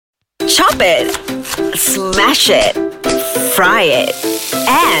Chop it, smash it, fry it,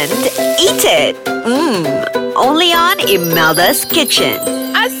 and eat it. Only on Imelda's Kitchen.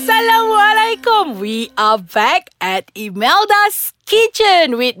 Assalamualaikum. We are back at Imelda's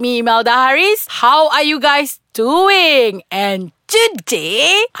Kitchen with me, Imelda Haris. How are you guys doing? And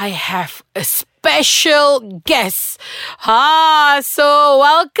today, I have a special guest. So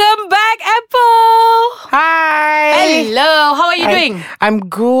welcome back, Apple. Hi. Hello. How are you doing? I'm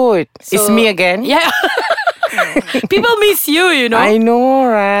good. It's me again. Yeah. People miss you, you know. I know,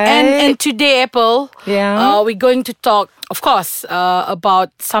 right? And today, Apple, Yeah. we're going to talk, of course, about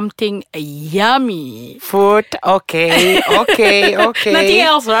something yummy. Food. Okay. Nothing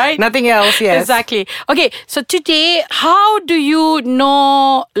else, right? Nothing else, yes. Exactly. Okay, so today, how do you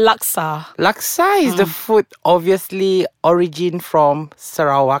know laksa? Laksa is the food, obviously, origin from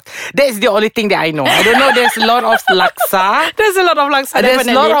Sarawak. That's the only thing that I know. I don't know, there's a lot of laksa. There's a lot of laksa, There's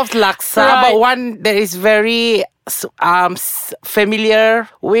a lot of laksa, Right. but one that is very familiar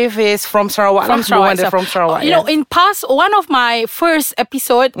with is from Sarawak. From The one Sarawak. that's from Sarawak. You know, in past, one of my first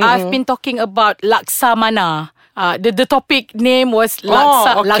episode, I've been talking about laksa mana. The topic name was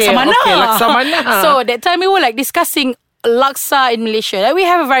laksa, okay, laksa mana. okay, laksa mana. So that time we were like discussing laksa in Malaysia. Like, we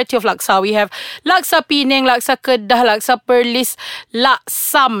have a variety of laksa. We have laksa Penang, laksa Kedah, laksa Perlis,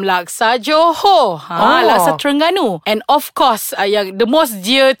 laksam, laksa Johor, laksa Terengganu, and of course, yang the most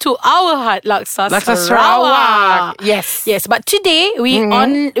dear to our heart, laksa Sarawak. Yes. Yes, but today we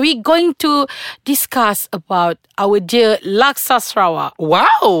going to discuss about our dear laksa Sarawak.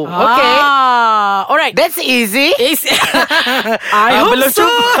 Wow. Okay. All right. That's easy. I hope so.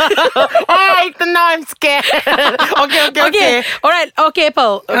 Alright, now I'm scared. Okay. All right. Okay,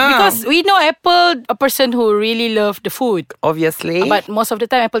 Apple. Because we know Apple a person who really love the food. Obviously. But most of the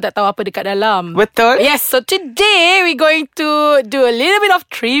time Apple tak tahu apa dekat dalam. Betul. Yes. So today we're going to do a little bit of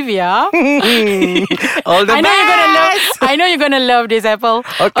trivia. All the best. I know you're gonna love this, Apple.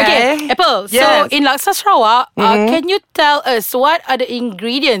 Okay. Apple. Yes. So in laksa Sarawak, can you tell us what are the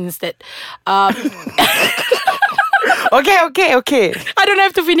ingredients that? Okay. I don't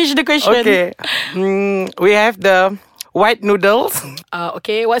have to finish the question. Okay. We have the white noodles.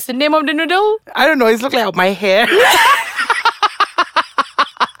 Okay. What's the name of the noodle? I don't know. It looks like my hair.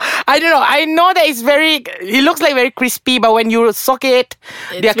 I don't know. I know that it looks like very crispy, but when you soak it,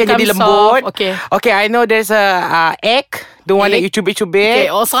 dia akan jadi lembut. Soft. Okay. Okay, I know there's a egg, the one that you cubit-cubit. Okay.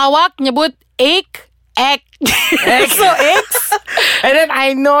 Oh, Sarawak nyebut egg. So eggs. And then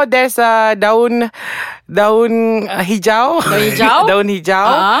I know there's a daun hijau. Daun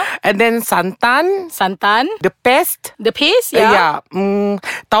hijau. And then santan. Santan. The paste. The paste, yeah.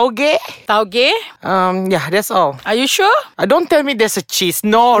 Tauge. Yeah, that's all. Are you sure? Don't tell me there's a cheese.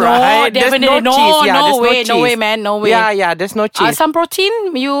 No, right? Definitely There's no cheese. Yeah, there's way, no cheese. no way, man, no way. Yeah, there's no cheese. Some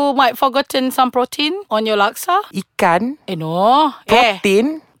protein. You might forgotten some protein on your laksa. Ikan. No.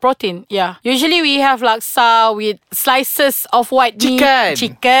 Protein. Protein, yeah. Usually we have laksa with slices of white meat.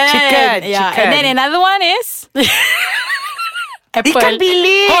 Chicken. Yeah. And then another one is apple. Ikan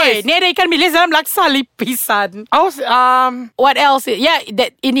bilis. Hoi, ni ada ikan bilis dalam laksa lipisan. What else? Yeah,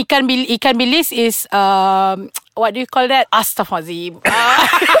 that in ikan bilis is what do you call that? Astaghfirullahaladzim.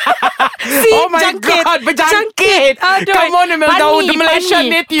 Oh my God, berjangkit. Come on, Imelda, the Malaysian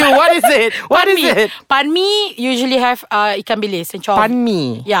need you. What is it? What is it? Pan mi usually have ikan bilis and chom. Pan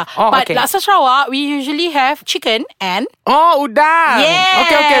mi. Yeah. Oh, but okay. laksa Sarawak, we usually have chicken and udang. yes.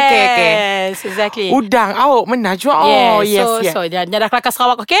 Okay. Yes, exactly. Udang. Menajwa. Oh, yes. So dah kelakar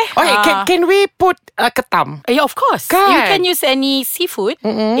Sarawak, okay? Okay, can we put ketam? Yeah, of course. Kan? You can use any seafood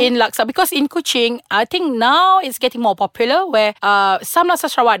in laksa because in Kuching, I think now it's getting more popular where some laksa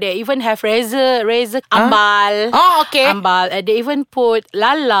Sarawak, they even have reza ambal. Oh, okay. Ambal. They even put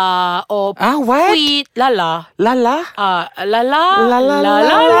lala or what? sweet lala. Lala. Lala.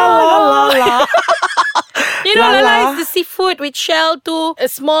 You know, lala is the seafood with shell too, a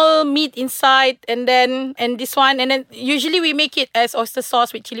small meat inside, and this one, and then usually we make it as oyster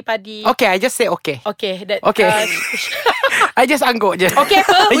sauce with chili padi. Okay, I just say okay. Okay. I just angguk je. Okay,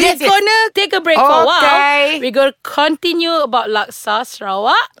 we're gonna take a break for a while. We're gonna continue about laksa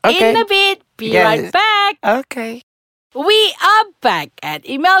Sarawak in a bit. Be right back. Okay. We are back at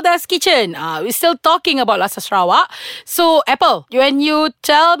Imelda's Kitchen. We're still talking about laksa Sarawak. So, Apple, when you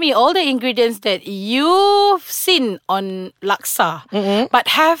tell me all the ingredients that you've seen on laksa,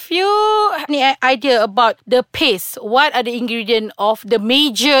 but have you any idea about the paste? What are the ingredients of the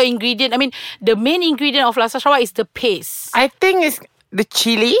major ingredient? I mean, the main ingredient of laksa Sarawak is the paste. I think it's the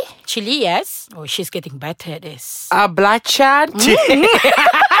chili. Chili, yes. Oh, she's getting better at this. Belacan.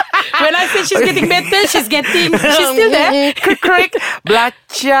 When I say she's getting better, she's still there. Correct.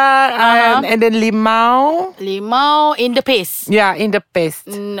 Belacan and then limau. Limau in the paste. Yeah, in the paste.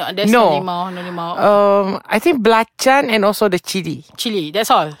 No, there's no limau. No limau. I think belacan and also the chili. Chili,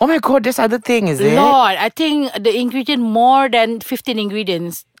 that's all. Oh my God, there's other thing, is it? Lord, I think the ingredient more than 15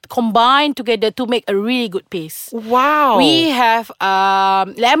 ingredients combined together to make a really good paste. Wow. We have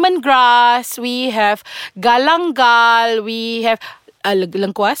lemongrass, we have galangal, we have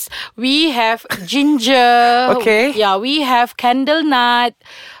lengkuas, we have ginger. Okay. Yeah, we have candle nut.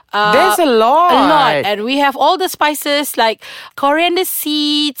 There's a lot. A lot. And we have all the spices like coriander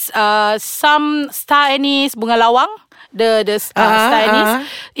seeds, some star anise, bunga lawang. The star anise,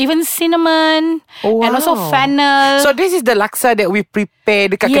 even cinnamon, and also fennel. So this is the laksa that we prepare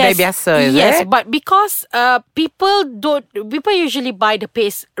dekat kedai biasa, is yes, it? but because people usually buy the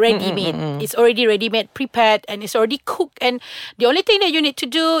paste ready-made. It's already ready-made, prepared, and it's already cooked. And the only thing that you need to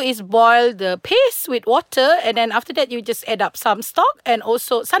do is boil the paste with water, and then after that you just add up some stock and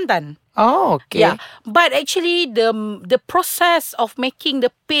also santan. Oh, okay. Yeah, but actually the process of making the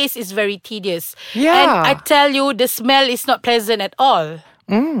paste is very tedious. Yeah. And I tell you, the smell is not pleasant at all.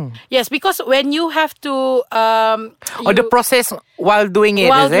 Yes, because when you have to the process while doing it,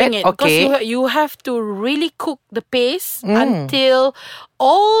 while is doing it? it, Okay. because you have to really cook the paste until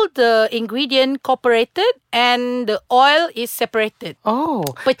all the ingredient cooperated and the oil is separated. Oh,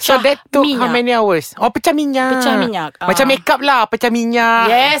 Pecah so that took how minyak. many hours? Oh, pecah minyak. Pecah minyak. Macam makeup lah, pecah minyak.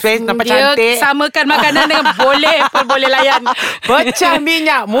 Yes, Face nampak dia cantik. samakan makanan dengan boleh layan. Pecah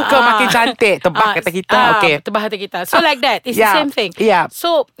minyak, muka makin cantik. Tebak kata kita. Okay. Tebak kata kita. So like that, it's Yeah. the same thing. Yeah.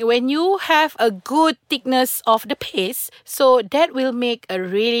 So when you have a good thickness of the paste, so that will make a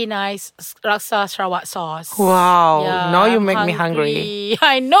really nice Laksa Sarawak sauce. Wow. Yeah, Now you I'm make me hungry.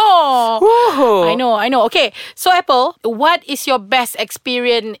 I know. Woohoo. I know. Okay. So Apple, what is your best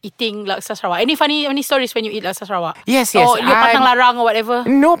experience eating Laksa Sarawak? Any funny stories when you eat Laksa Sarawak? Yes. Or your patang larang or whatever?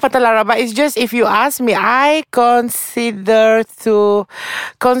 No, patalara, but it's just if you ask me, I consider to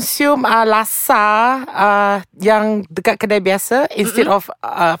consume laksa yang dekat kedai biasa instead of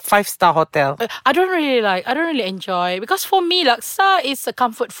 5-star hotel. I don't really enjoy because for me laksa is a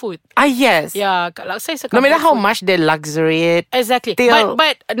comfort food. Yes. Yeah, laksa is a comfort No matter how food. much they luxuriate. Exactly. Still-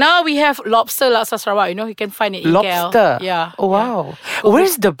 But now we have lobster laksa Sarawak. You know, you can find it in KL. Lobster. Yeah. Oh, wow.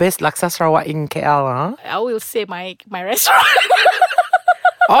 Where's the best laksa Sarawak in KL? Huh? I will say my restaurant.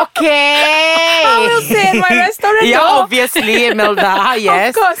 Okay. I will say my restaurant. Yeah, no? obviously, Imelda.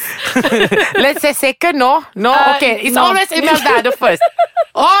 Yes. Of course. Let's say second, no? No, okay. It's no. always Imelda, the first.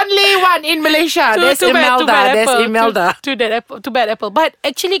 Only one in Malaysia. There's Imelda. There's Apple. Imelda. Too bad Apple. But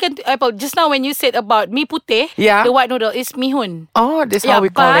actually, kan, Apple, just now when you said about mi putih, Yeah. the white noodle is mihun. Oh, that's how we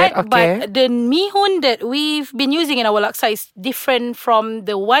call it. Okay. But the mihun that we've been using in our laksa is different from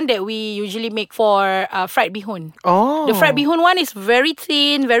the one that we usually make for fried bihun. Oh. The fried bihun one is very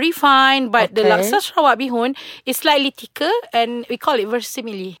thin, very fine, but the Okay. Laksa Sarawak bihun is slightly thicker and we call it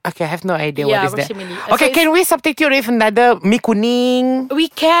versimile. Okay, I have no idea Yeah, what is that. versimile. Okay, So can we substitute with another mi kuning? We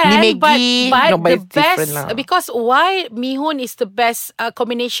can, Mi but Maggi. No, but the it's different best lah. because why mihun is the best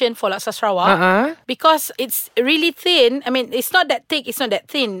combination for Laksa Sarawak? Because it's really thin. I mean, it's not that thick. It's not that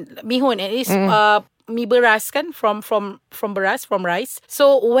thin. Mihun, and it's mi beras kan from beras, from rice.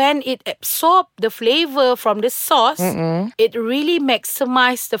 So when it absorbs the flavor from the sauce, it really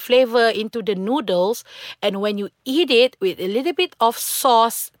maximizes the flavor into the noodles. And when you eat it with a little bit of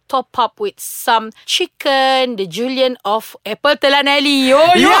sauce, top up with some chicken, the julienne of apple telanelli.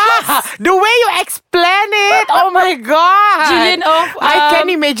 Oh, Yeah, the way you explain it. Oh my God. Julienne of I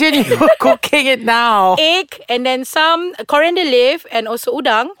can imagine you cooking it now. egg, and then some coriander leaf and also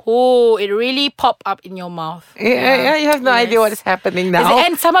udang. Oh, it really pop up in your mouth. Yeah, you have no idea what is happening now.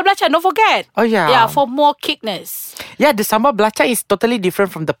 And sambal belacan, don't forget. Oh, yeah. Yeah, for more kickness. Yeah, the sambal belacan is totally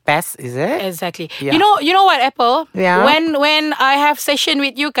different from the past, is it? Exactly. Yeah. You know what, Apple? Yeah. When I have session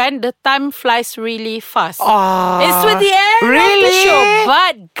with you, kan, the time flies really fast. Oh, It's with the end of the really? show.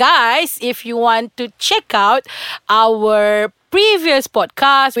 But guys, if you want to check out our previous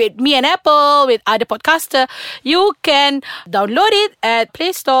podcast with me and Apple, with other podcaster, you can download it at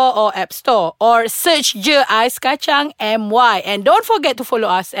Play Store or App Store, or search je Ais Kacang MY. And don't forget to follow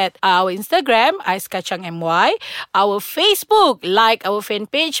us at our Instagram, Ais Kacang MY, our Facebook, like our fan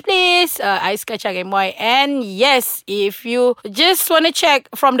page, please, Ais Kacang MY. And yes, if you just want to check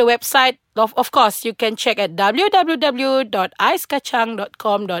from the website, Of course, you can check at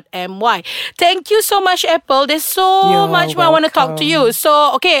www.aiskacang.com.my. Thank you so much, Apple. There's so You're much more I want to talk to you.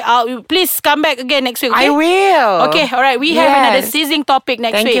 So, okay, please come back again next week. Okay? I will. Okay, all right. We have another sizzling topic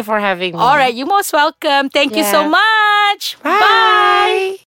next week. Thank you for having me. All right, you're most welcome. Thank you so Yeah. much. Bye.